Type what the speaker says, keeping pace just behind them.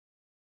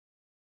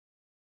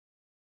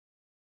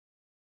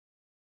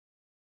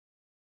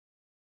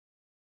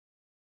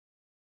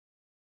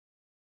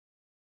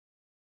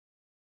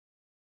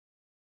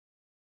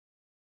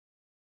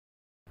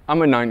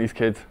I'm a 90s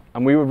kid,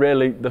 and we were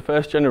really the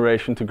first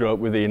generation to grow up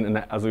with the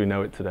internet as we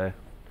know it today.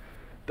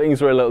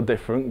 Things were a little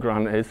different,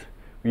 granted.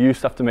 We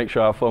used to have to make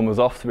sure our phone was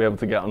off to be able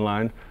to get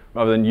online,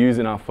 rather than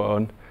using our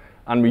phone,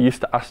 and we used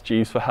to ask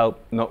Jeeves for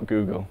help, not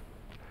Google.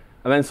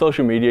 And then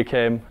social media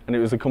came, and it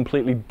was a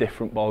completely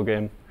different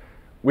ballgame.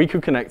 We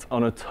could connect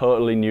on a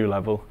totally new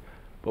level,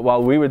 but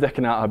while we were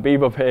decking out our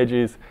Bebo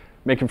pages,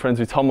 making friends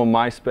with Tom on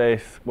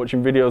MySpace,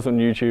 watching videos on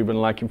YouTube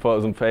and liking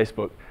photos on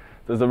Facebook,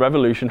 there's a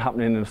revolution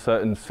happening in a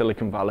certain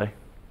Silicon Valley.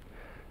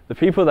 The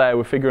people there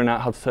were figuring out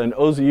how to turn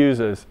us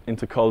users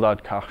into cold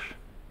hard cash.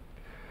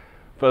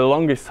 For the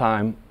longest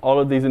time, all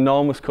of these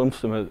enormous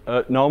companies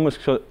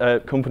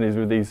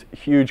with these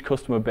huge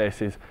customer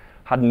bases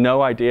had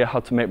no idea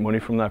how to make money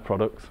from their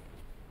products.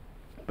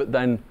 But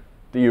then,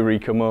 the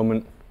eureka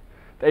moment.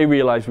 They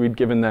realized we'd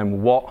given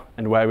them what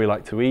and where we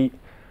like to eat,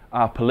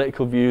 our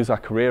political views, our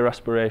career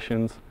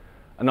aspirations,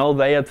 and all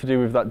they had to do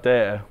with that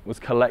data was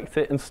collect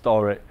it and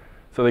store it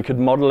so they could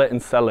model it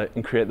and sell it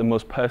and create the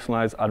most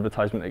personalized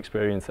advertisement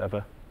experience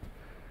ever.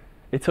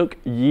 It took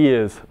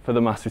years for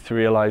the masses to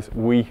realize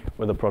we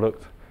were the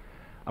product.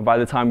 And by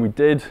the time we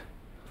did,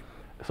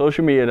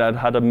 social media had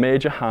had a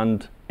major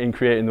hand in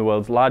creating the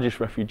world's largest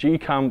refugee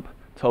camp,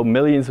 told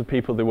millions of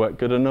people they weren't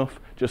good enough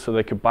just so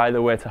they could buy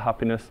their way to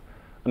happiness,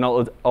 and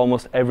altered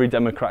almost every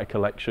democratic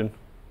election.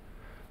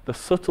 The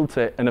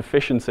subtlety and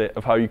efficiency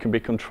of how you can be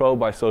controlled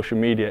by social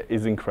media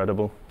is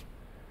incredible.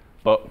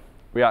 But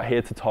we are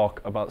here to talk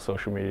about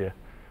social media.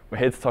 We're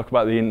here to talk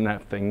about the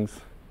Internet of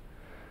Things.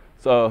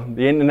 So,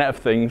 the Internet of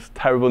Things,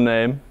 terrible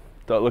name.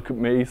 Don't look at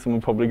me,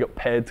 someone probably got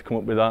paid to come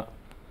up with that.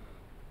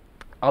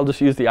 I'll just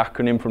use the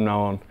acronym from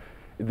now on,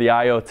 the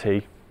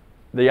IoT.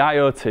 The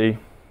IoT,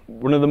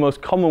 one of the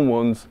most common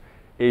ones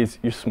is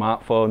your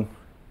smartphone.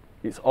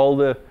 It's all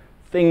the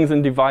things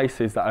and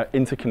devices that are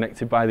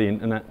interconnected by the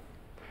internet.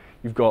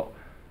 You've got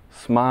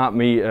smart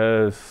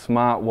meters,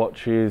 smart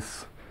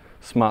watches,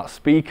 smart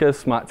speakers,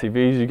 smart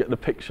TVs, you get the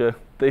picture.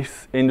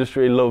 This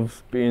industry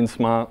loves being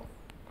smart.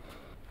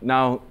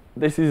 Now,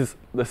 this is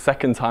the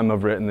second time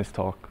I've written this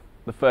talk.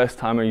 The first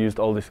time I used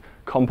all this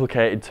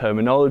complicated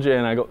terminology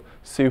and I got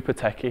super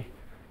techie,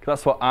 because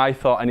that's what I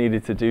thought I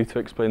needed to do to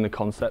explain the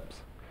concepts.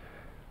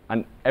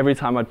 And every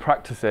time I'd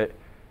practice it,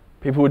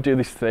 people would do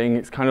this thing.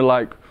 It's kind of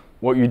like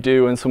what you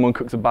do when someone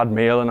cooks a bad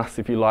meal and asks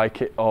if you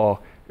like it, or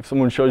if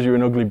someone shows you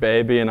an ugly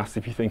baby and asks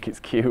if you think it's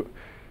cute.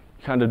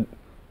 You kind of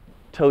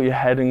tilt your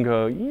head and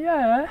go,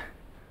 yeah.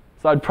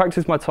 So I'd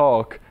practice my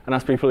talk and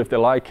ask people if they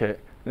like it,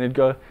 and they'd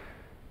go,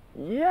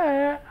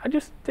 yeah, I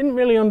just didn't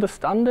really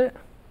understand it.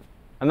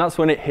 And that's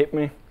when it hit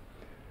me.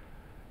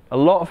 A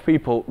lot of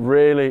people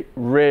really,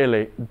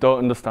 really don't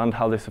understand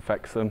how this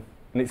affects them.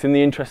 And it's in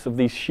the interest of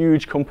these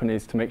huge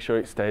companies to make sure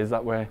it stays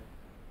that way.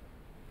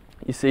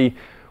 You see,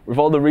 with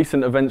all the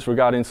recent events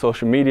regarding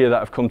social media that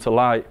have come to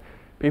light,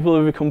 people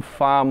have become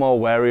far more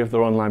wary of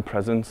their online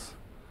presence.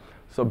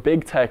 So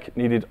big tech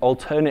needed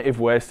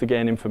alternative ways to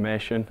gain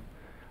information,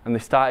 and they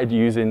started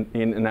using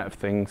the Internet of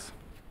Things.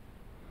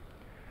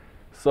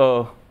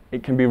 So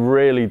it can be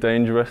really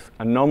dangerous,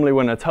 and normally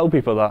when I tell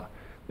people that,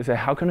 they say,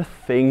 how can a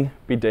thing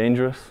be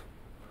dangerous?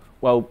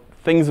 Well,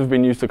 things have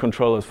been used to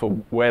control us for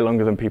way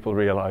longer than people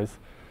realize.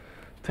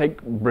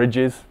 Take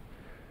bridges.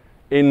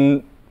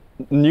 In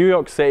New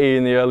York City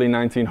in the early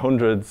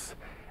 1900s,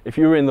 if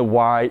you were in the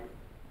white,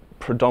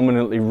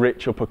 predominantly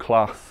rich upper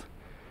class,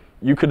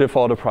 you could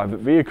afford a private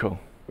vehicle,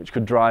 which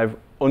could drive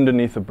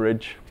underneath a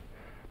bridge.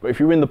 But if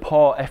you were in the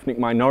poor ethnic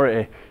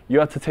minority, you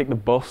had to take the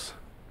bus.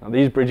 Now,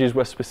 these bridges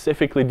were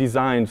specifically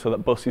designed so that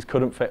buses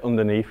couldn't fit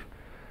underneath,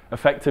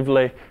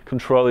 effectively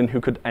controlling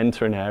who could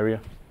enter an area.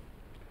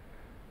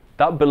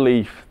 That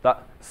belief,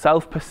 that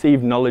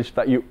self-perceived knowledge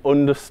that you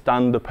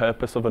understand the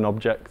purpose of an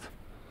object,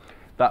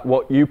 that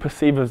what you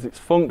perceive as its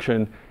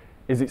function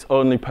is its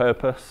only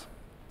purpose,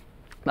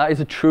 that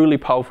is a truly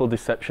powerful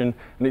deception,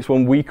 and it's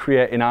one we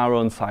create in our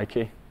own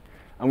psyche.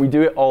 And we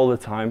do it all the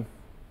time.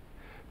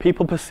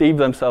 People perceive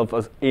themselves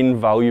as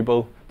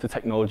invaluable to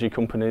technology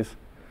companies.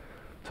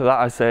 To that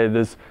I say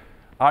there's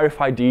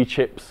RFID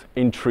chips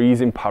in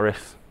trees in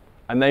Paris,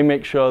 and they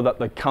make sure that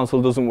the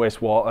council doesn't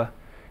waste water.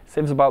 It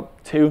saves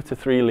about 2 to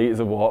 3 litres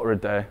of water a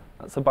day.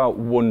 That's about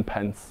 1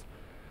 pence.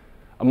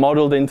 A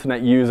modelled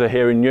internet user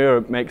here in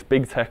Europe makes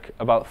big tech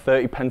about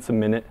 30 pence a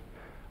minute,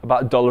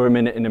 about $1 a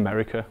minute in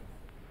America.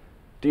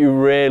 Do you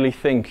really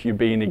think you're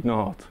being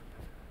ignored?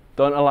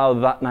 Don't allow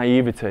that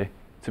naivety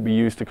to be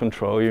used to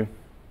control you.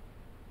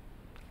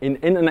 In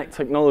internet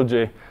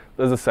technology,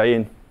 there's a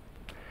saying,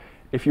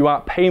 if you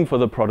aren't paying for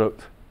the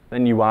product,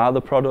 then you are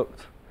the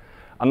product.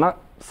 And that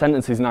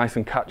sentence is nice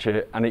and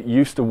catchy, and it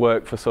used to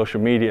work for social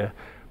media,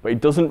 but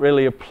it doesn't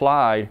really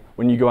apply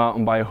when you go out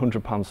and buy a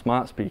 £100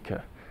 smart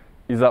speaker.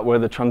 Is that where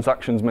the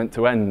transaction's meant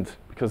to end?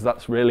 Because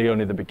that's really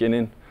only the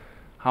beginning.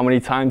 How many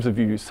times have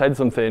you said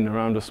something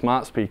around a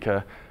smart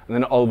speaker, and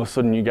then all of a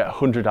sudden you get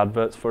 100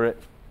 adverts for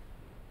it?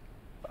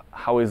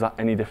 How is that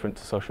any different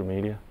to social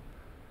media?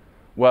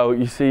 Well,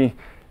 you see,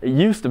 it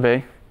used to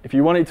be, if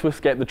you wanted to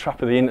escape the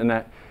trap of the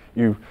internet,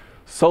 you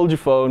sold your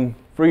phone,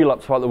 threw your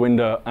laptop out the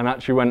window and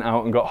actually went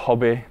out and got a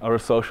hobby or a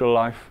social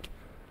life.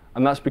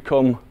 And that's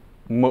become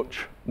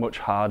much, much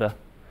harder.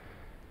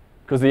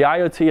 Because the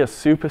IoT has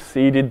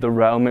superseded the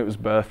realm it was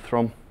birthed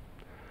from.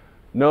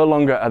 No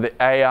longer are the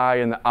AI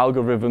and the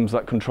algorithms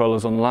that control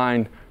us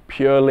online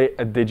purely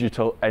a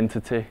digital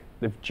entity.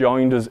 They've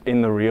joined us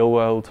in the real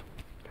world.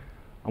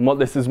 And what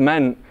this has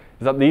meant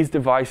is that these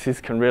devices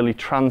can really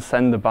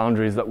transcend the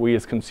boundaries that we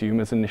as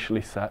consumers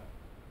initially set.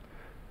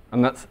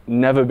 And that's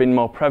never been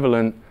more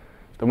prevalent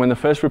than when the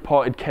first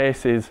reported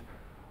cases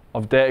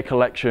of data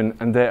collection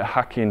and data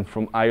hacking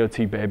from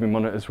IoT baby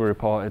monitors were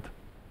reported.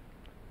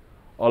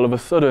 All of a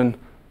sudden,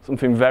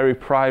 something very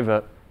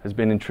private has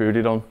been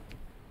intruded on.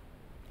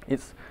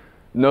 It's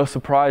no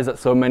surprise that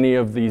so many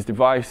of these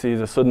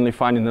devices are suddenly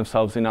finding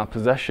themselves in our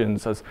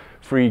possessions as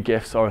free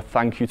gifts or a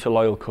thank you to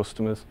loyal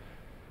customers,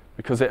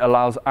 because it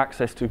allows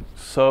access to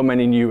so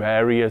many new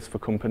areas for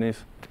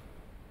companies.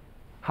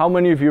 How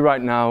many of you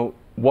right now,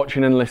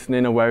 watching and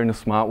listening, are wearing a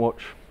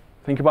smartwatch?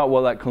 Think about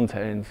what that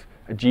contains: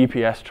 a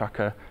GPS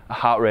tracker, a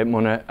heart rate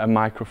monitor, a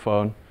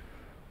microphone.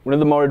 One of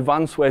the more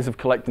advanced ways of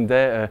collecting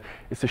data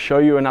is to show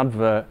you an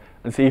advert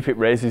and see if it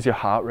raises your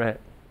heart rate.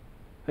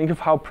 Think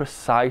of how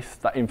precise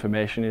that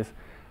information is,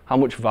 how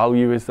much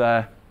value is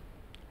there.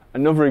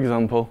 Another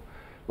example,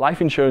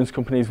 life insurance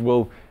companies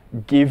will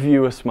give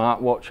you a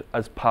smartwatch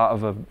as part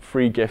of a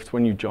free gift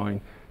when you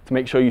join to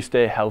make sure you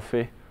stay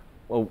healthy.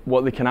 Well,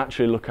 what they can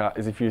actually look at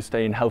is if you're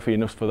staying healthy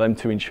enough for them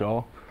to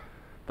insure.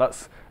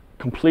 That's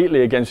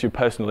completely against your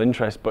personal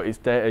interest, but it's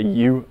data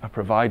you are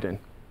providing.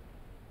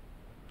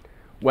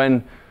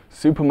 When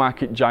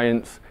supermarket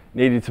giants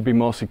needed to be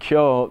more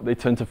secure, they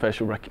turned to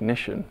facial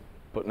recognition.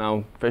 But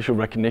now facial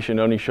recognition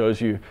only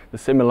shows you the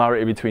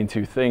similarity between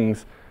two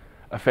things: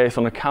 a face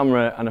on a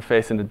camera and a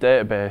face in a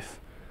database.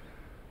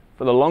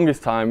 For the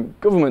longest time,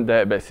 government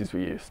databases were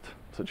used,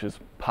 such as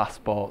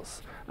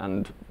passports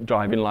and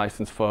driving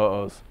license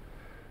photos.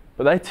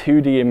 But they're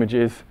 2D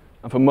images,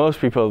 and for most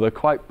people, they're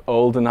quite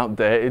old and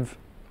outdated.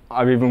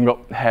 I've even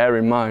got hair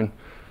in mine.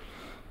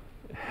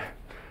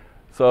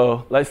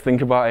 So let's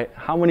think about it.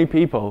 How many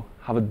people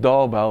have a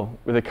doorbell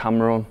with a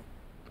camera on?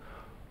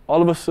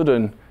 All of a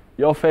sudden,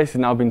 your face is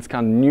now being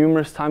scanned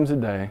numerous times a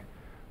day,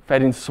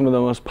 fed into some of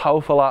the most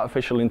powerful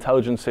artificial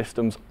intelligence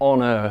systems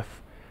on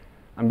Earth,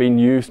 and being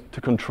used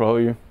to control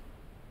you.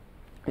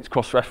 It's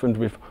cross-referenced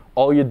with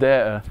all your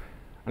data,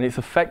 and it's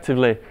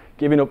effectively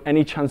giving up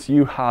any chance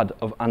you had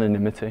of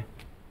anonymity.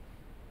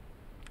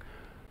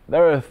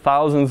 There are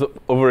thousands of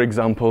other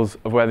examples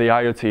of where the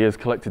IoT has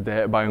collected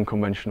data by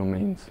unconventional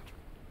means.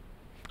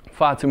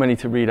 Far too many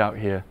to read out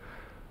here,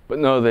 but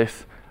know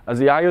this: as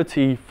the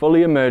IoT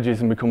fully emerges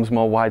and becomes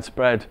more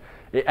widespread,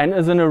 it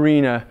enters an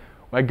arena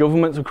where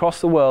governments across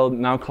the world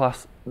now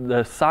class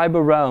the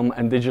cyber realm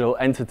and digital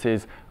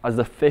entities as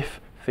the fifth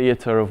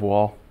theatre of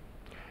war.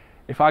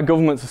 If our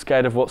governments are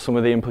scared of what some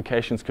of the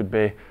implications could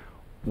be,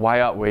 why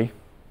aren't we?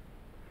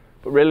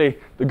 But really,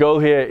 the goal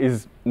here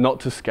is not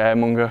to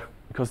scaremonger,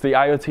 because the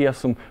IoT has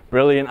some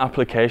brilliant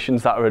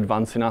applications that are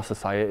advancing our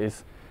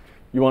societies.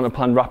 You want to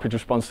plan rapid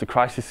response to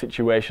crisis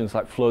situations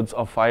like floods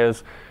or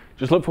fires,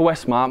 just look for where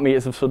smart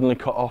meters have suddenly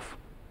cut off.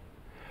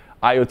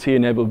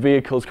 IoT-enabled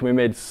vehicles can be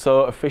made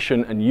so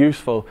efficient and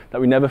useful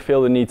that we never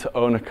feel the need to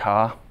own a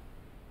car.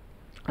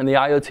 And the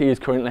IoT is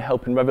currently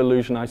helping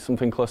revolutionize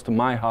something close to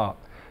my heart: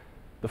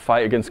 the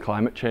fight against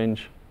climate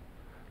change.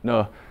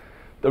 No,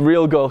 the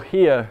real goal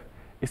here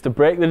is to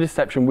break the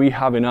deception we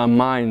have in our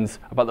minds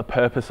about the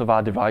purpose of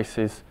our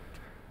devices.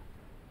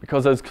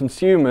 Because as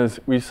consumers,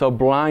 we so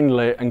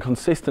blindly and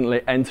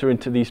consistently enter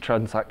into these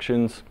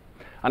transactions.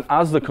 And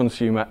as the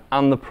consumer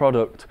and the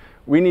product,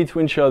 we need to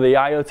ensure the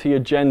IoT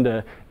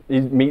agenda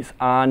meets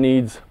our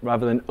needs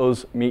rather than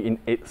us meeting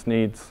its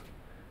needs.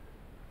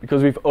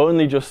 Because we've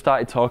only just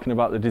started talking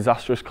about the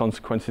disastrous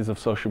consequences of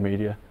social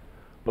media.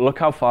 But look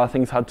how far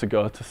things had to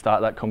go to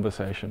start that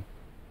conversation.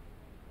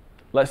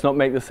 Let's not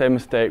make the same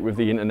mistake with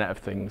the Internet of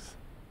Things.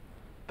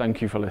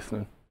 Thank you for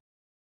listening.